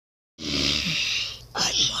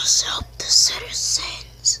I must help the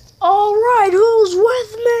citizens. Alright, who's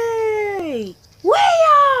with me? We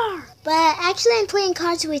are! But actually I'm playing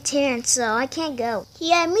cards with Terrence, so I can't go.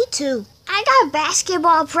 Yeah, me too. I got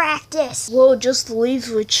basketball practice. Well, it just leaves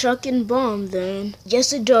with Chuck and Bomb then.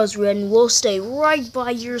 Yes, it does, Red, and we'll stay right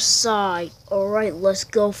by your side. Alright, let's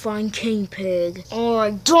go find King Pig.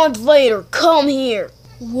 Alright, Darth Vader, come here.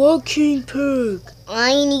 What, King Pig?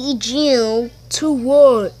 I need you. To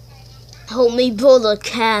what? Help me build a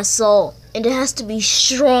castle. And it has to be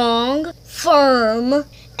strong, firm,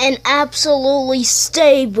 and absolutely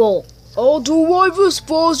stable. I'll do my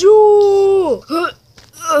Vespasian!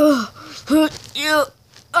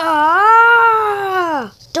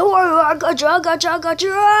 Don't worry, I got you.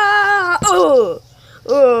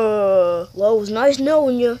 Well, it was nice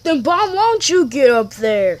knowing you. Then, Bomb, why don't you get up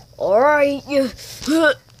there? Alright,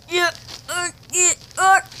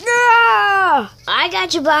 I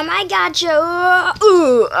got you, Bomb. I got you.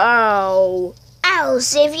 Ow. I'll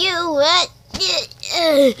save you.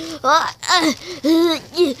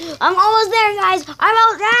 I'm almost there, guys. I'm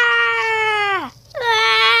almost there.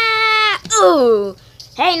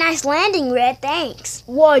 Hey, nice landing, Red. Thanks.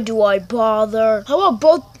 Why do I bother? How about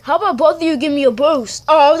both of you give me a boost?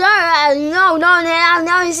 Oh,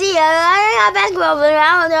 no. You see, I got basketball, but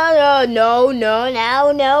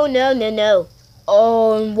no.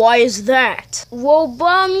 Oh, and why is that? Well,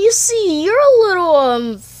 Bomb, you see, you're a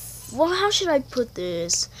little, well, how should I put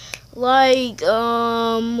this? Like,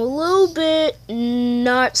 a little bit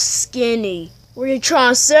not skinny. What are you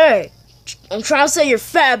trying to say? I'm trying to say you're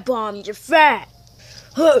fat, Bomb. You're fat.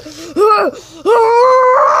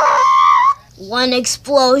 One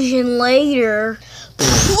explosion later.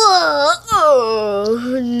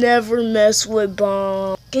 Never mess with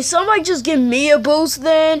Bomb. Can somebody just give me a boost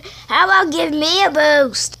then? How about give me a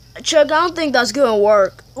boost? Chuck, I don't think that's gonna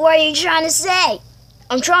work. What are you trying to say?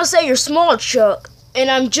 I'm trying to say you're small, Chuck. And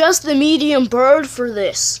I'm just the medium bird for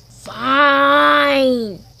this.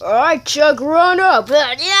 Fine. Alright, Chuck, run up.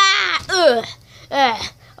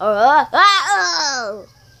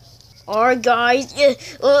 Alright, guys.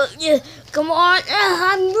 Come on.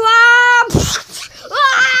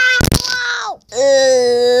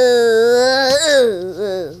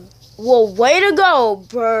 Well, way to go,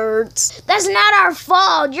 birds. That's not our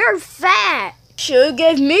fault. You're fat. Should've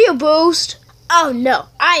gave me a boost. Oh, no.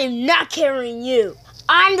 I am not carrying you.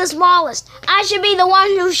 I'm the smallest. I should be the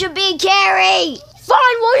one who should be carried.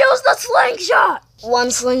 Fine, we'll use the slingshot.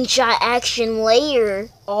 One slingshot action later.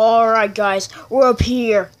 Alright, guys. We're up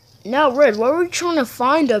here. Now, Red, what are we trying to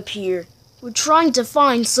find up here? We're trying to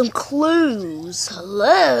find some clues.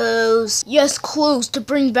 Clues? Yes, clues to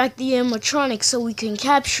bring back the animatronics so we can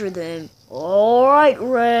capture them. Alright,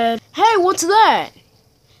 Red. Hey, what's that?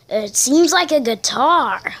 It seems like a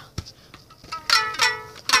guitar.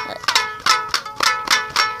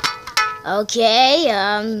 Okay,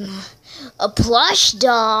 a plush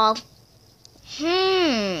doll.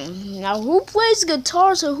 Now who plays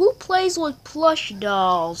guitars or who plays with plush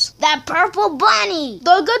dolls? That purple bunny!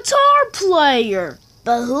 The guitar player!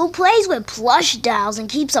 But who plays with plush dolls and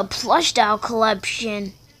keeps a plush doll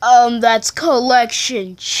collection? That's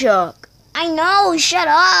collection, Chuck. I know, shut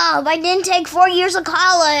up! I didn't take 4 years of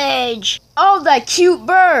college! Oh, that cute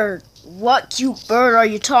bird! What cute bird are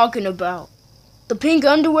you talking about? The pink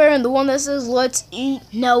underwear and the one that says, "Let's eat"?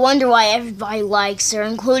 No wonder why everybody likes her,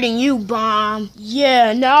 including you, Bomb.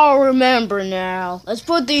 Yeah, now I remember now. Let's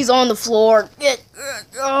put these on the floor.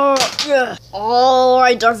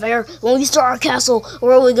 Alright, Darth Vader, when we start our castle,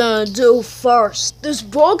 what are we gonna do first? This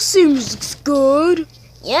box seems good.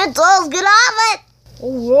 Yeah, it does. Get off it!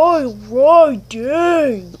 Alright,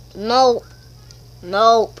 dang. Nope,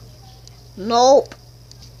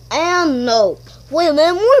 and nope. Wait a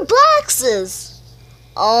minute, more boxes!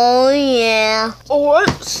 Oh, yeah. Alright,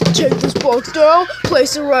 let's take this box down,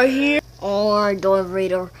 place it right here. Alright, Darth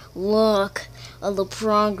Vader, look at the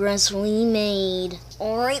progress we made.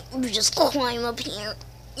 Alright, we just climb up here.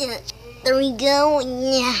 Yeah, there we go.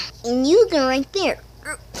 Yeah, and you can right there.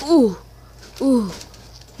 Ooh,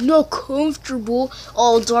 not comfortable.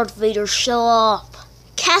 Oh, Darth Vader, shut up.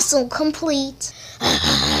 Castle complete.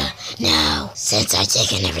 Now, since I've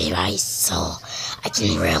taken everybody's soul, I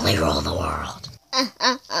can really rule the world.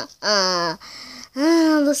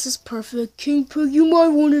 This is perfect. King Pig, you might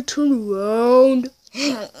want to turn around.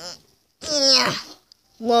 Yeah.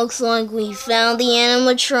 Looks like we found the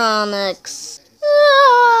animatronics.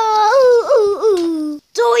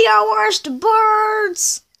 Do your worst,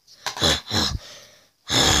 birds!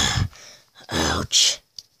 Ouch.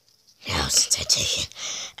 Now, since I've taken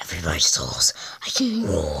everybody's souls, I can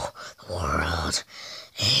rule the world.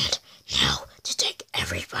 And now, to take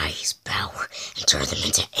everybody's power and turn them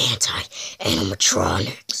into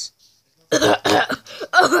anti-animatronics.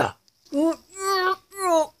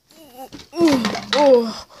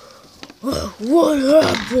 What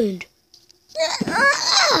happened?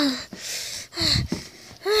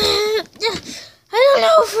 I don't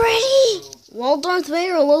know, Freddy. Well, Darth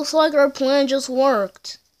Vader, looks like our plan just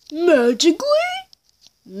worked. Magically?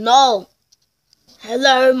 No.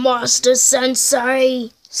 Hello, Master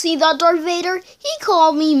Sensei. See that, Darth Vader? He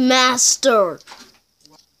called me Master.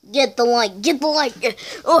 Get the light. Get the light.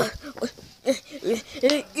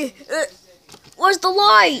 Where's the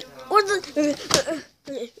light? Where's the...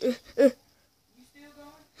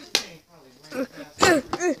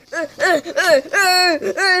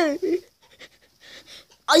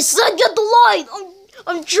 I said get the light!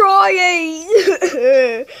 I'm trying!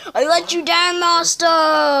 I let you down,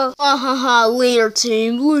 Master! Leader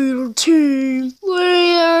team.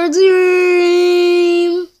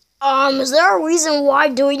 Is there a reason why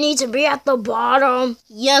do we need to be at the bottom?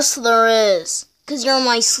 Yes, there is. 'Cause you're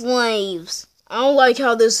my slaves. I don't like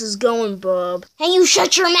how this is going, bub. Hey, you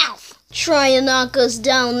shut your mouth! Try and knock us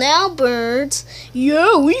down now, birds.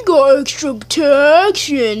 Yeah, we got extra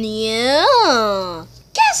protection. Yeah.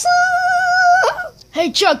 Castle!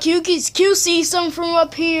 Hey, Chuck, you see something from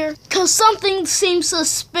up here? 'Cause something seems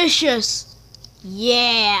suspicious.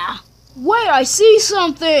 Yeah. Wait, I see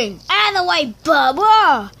something. Out of the way,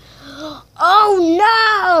 Bubba. Oh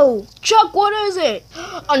no! Chuck, what is it?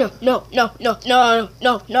 Oh no.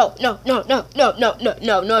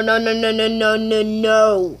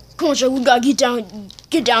 Come on, Chuck, we gotta get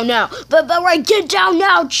down now. But right, get down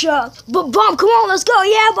now, Chuck. But Bomb, come on, let's go.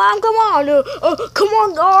 Yeah, Bomb, come on. Come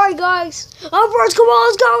on, all right, guys. Birds, come on,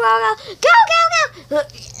 let's go.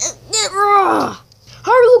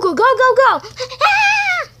 Hurry, Luca, go.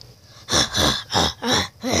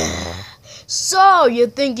 So, you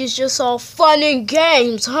think it's just all fun and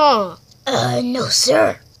games, huh? No,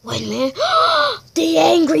 sir. Wait a minute. The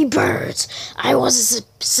Angry Birds. I wasn't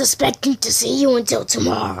suspecting to see you until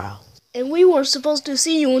tomorrow. And we weren't supposed to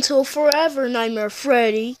see you until forever, Nightmare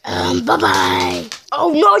Freddy. Bye-bye.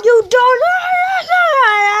 Oh, no, you don't!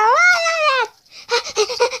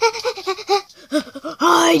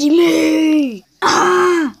 Hide me!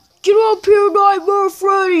 Get up here, Nightmare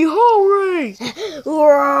Freddy! Hurry!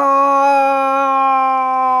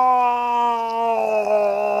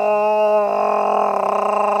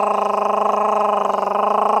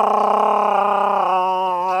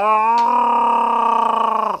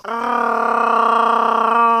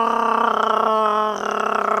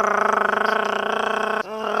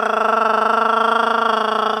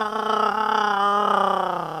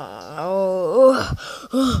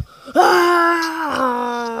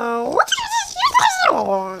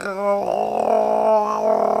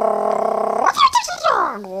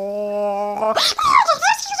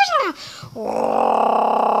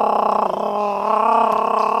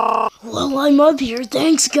 Well, I'm up here,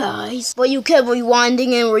 thanks guys. But you kept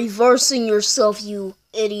rewinding and reversing yourself, you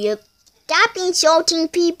idiot. Stop insulting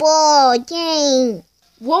people, Jane.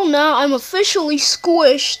 Well, now I'm officially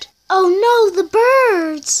squished. Oh no, the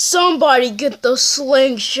birds. Somebody get the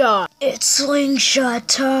slingshot. It's slingshot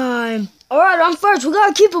time. Alright, I'm first. We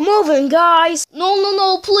gotta keep it moving, guys.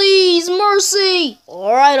 No, please, mercy.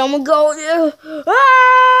 Alright, I'm gonna go.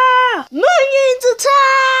 Minions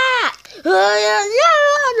attack!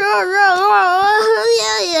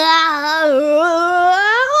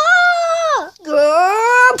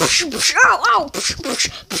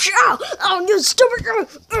 Oh, you stupid.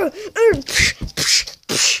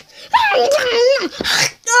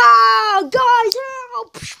 Guys, help!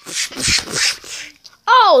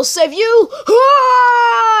 I'll save you!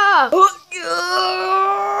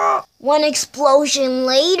 One explosion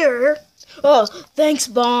later. Oh, thanks,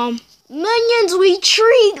 Bomb. Minions,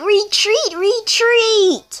 retreat!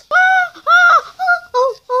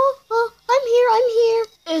 I'm here.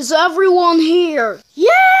 Is everyone here? Yeah.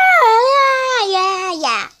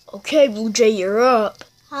 Okay, Blue Jay, you're up.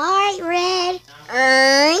 Alright, Red.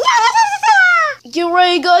 Get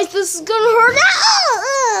ready, guys. This is gonna hurt.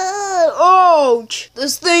 Ouch!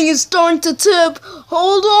 This thing is starting to tip.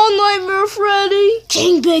 Hold on, Nightmare Freddy.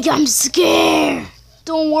 King Big, I'm scared.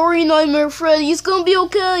 Don't worry, Nightmare Freddy. It's gonna be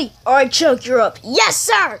okay. Alright, Chuck, you're up. Yes,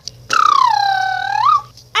 sir.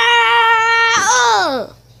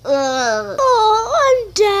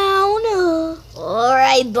 I'm down.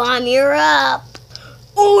 Alright, Bomb, you're up.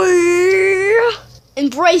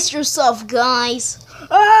 Embrace yourself, guys.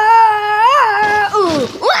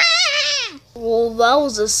 Well, that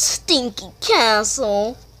was a stinky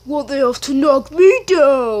castle. Well, they have to knock me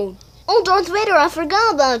down. Oh, Darth Vader, I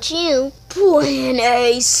forgot about you. Plan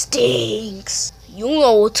A stinks. You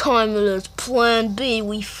know what time it is. Plan B,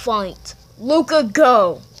 we fight. Luca,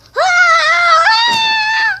 go.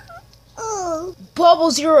 Oh.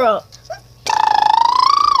 Bubbles, you're up.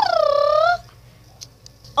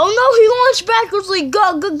 Oh no, he launched backwardsly.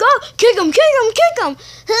 Go, go, go. Kick him, kick him, kick him.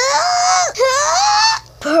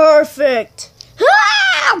 Perfect.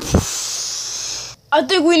 I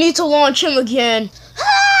think we need to launch him again.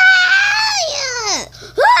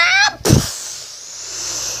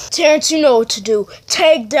 Terrence, you know what to do.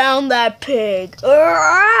 Take down that pig.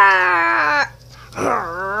 Uh-oh.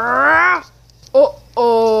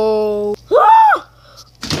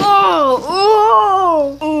 Oh,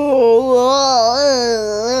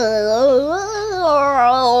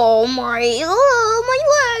 my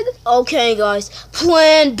leg. Okay, guys.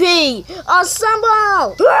 Plan B.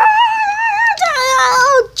 Assemble.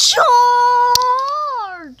 Charge.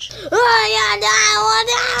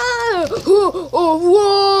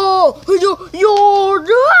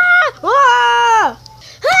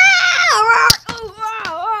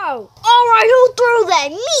 Alright, who threw that?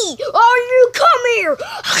 Me! Oh, you come here!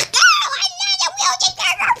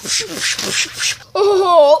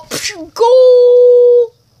 Oh, go!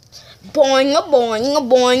 Boing a boing a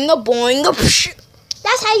boing a boing a.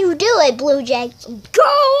 That's how you do it, Blue Jay.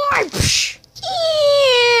 Go!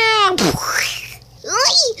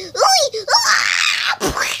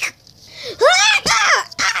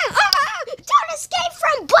 Don't escape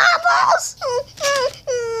from bubbles!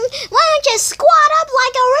 Why don't you squat up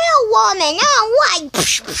like a real woman? Oh, what?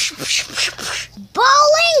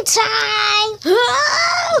 Bowling time!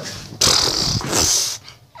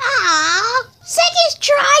 Second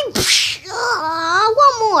try!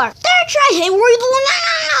 One more. Third try! Hey, where are you doing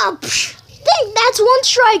now? Think that's one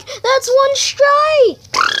strike! That's one strike!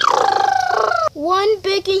 One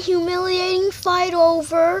big and humiliating fight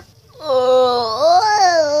over. Oh,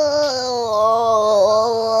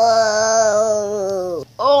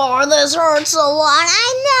 this hurts a lot,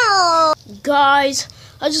 I know! Guys,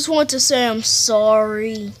 I just want to say I'm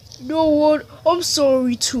sorry. You know what? I'm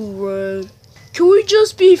sorry too, Red. Can we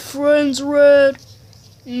just be friends, Red?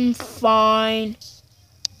 Fine.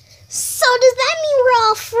 So does that mean we're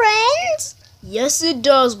all friends? Yes, it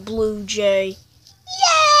does, Blue Jay.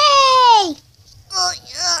 Yay!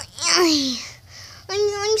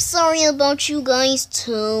 I'm sorry about you guys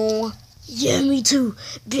too. Yeah, me too.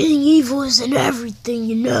 Being evil isn't everything,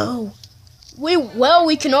 you know. Well,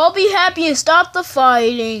 we can all be happy and stop the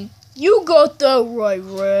fighting. You got that right,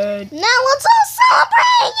 Red. Now let's all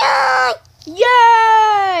celebrate!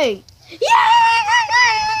 Yay! Yay!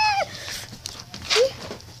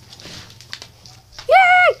 Yay!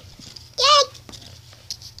 Yay!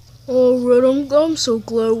 Oh, Red, I'm so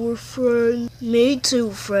glad we're friends. Me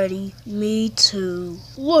too, Freddy. Me too.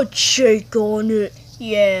 Let's shake on it.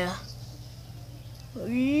 Yeah.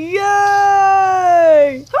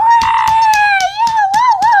 Yay! Hooray! Yeah!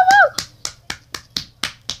 Woo! Woo! Woo!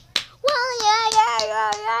 Well, yay!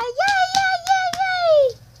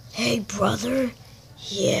 Hey, brother.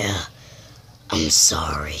 Yeah, I'm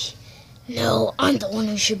sorry. No, I'm the one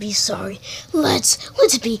who should be sorry. Let's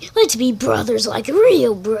be brothers like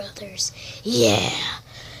real brothers. Yeah.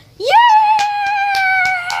 Yay!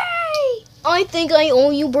 I think I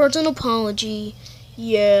owe you birds an apology.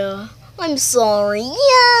 Yeah. I'm sorry.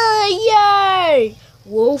 Yay!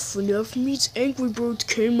 Well, Fnaf Meets Angry Birds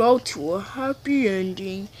came out to a happy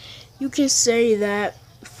ending. You can say that,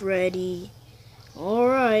 Freddy.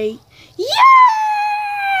 Alright. Yay!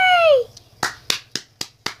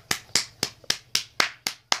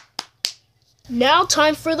 Now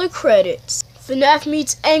time for the credits. Fnaf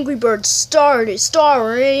Meets Angry Birds starring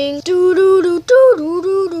doo doo doo doo doo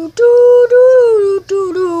doo doo doo doo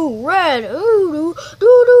doo doo Red doo doo doo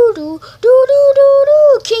doo doo doo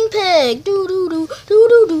doo King Pig doo doo doo doo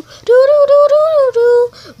doo doo doo doo doo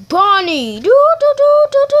doo Bonnie doo doo doo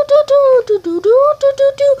doo doo doo doo doo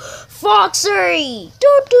doo doo Foxy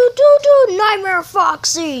doo doo doo doo Nightmare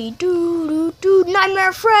Foxy doo doo doo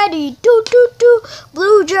Nightmare Freddy doo doo doo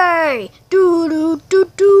Blue Jay doo doo doo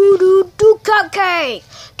doo doo doo Cupcake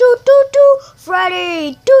doo doo doo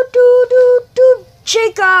Freddy doo doo doo doo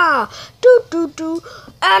Chica doo doo doo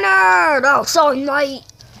Ennard, oh sorry mate,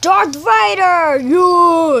 Darth Vader,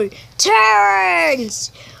 yay,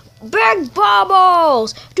 Terrence, Big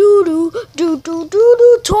Bubbles, doo doo doo doo doo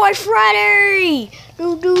doo Toy Freddy,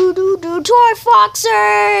 doo doo doo doo Toy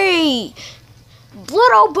Foxy,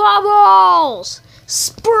 Little Bubbles,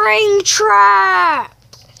 Springtrap,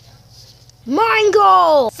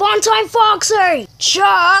 Mangle, Funtime Foxy,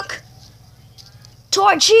 Chuck,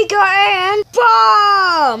 Toy Chica, and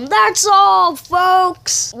bomb! That's all,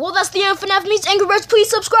 folks. Well, that's the end of Fnaf Meets Angry Birds. Please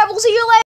subscribe. We'll see you later.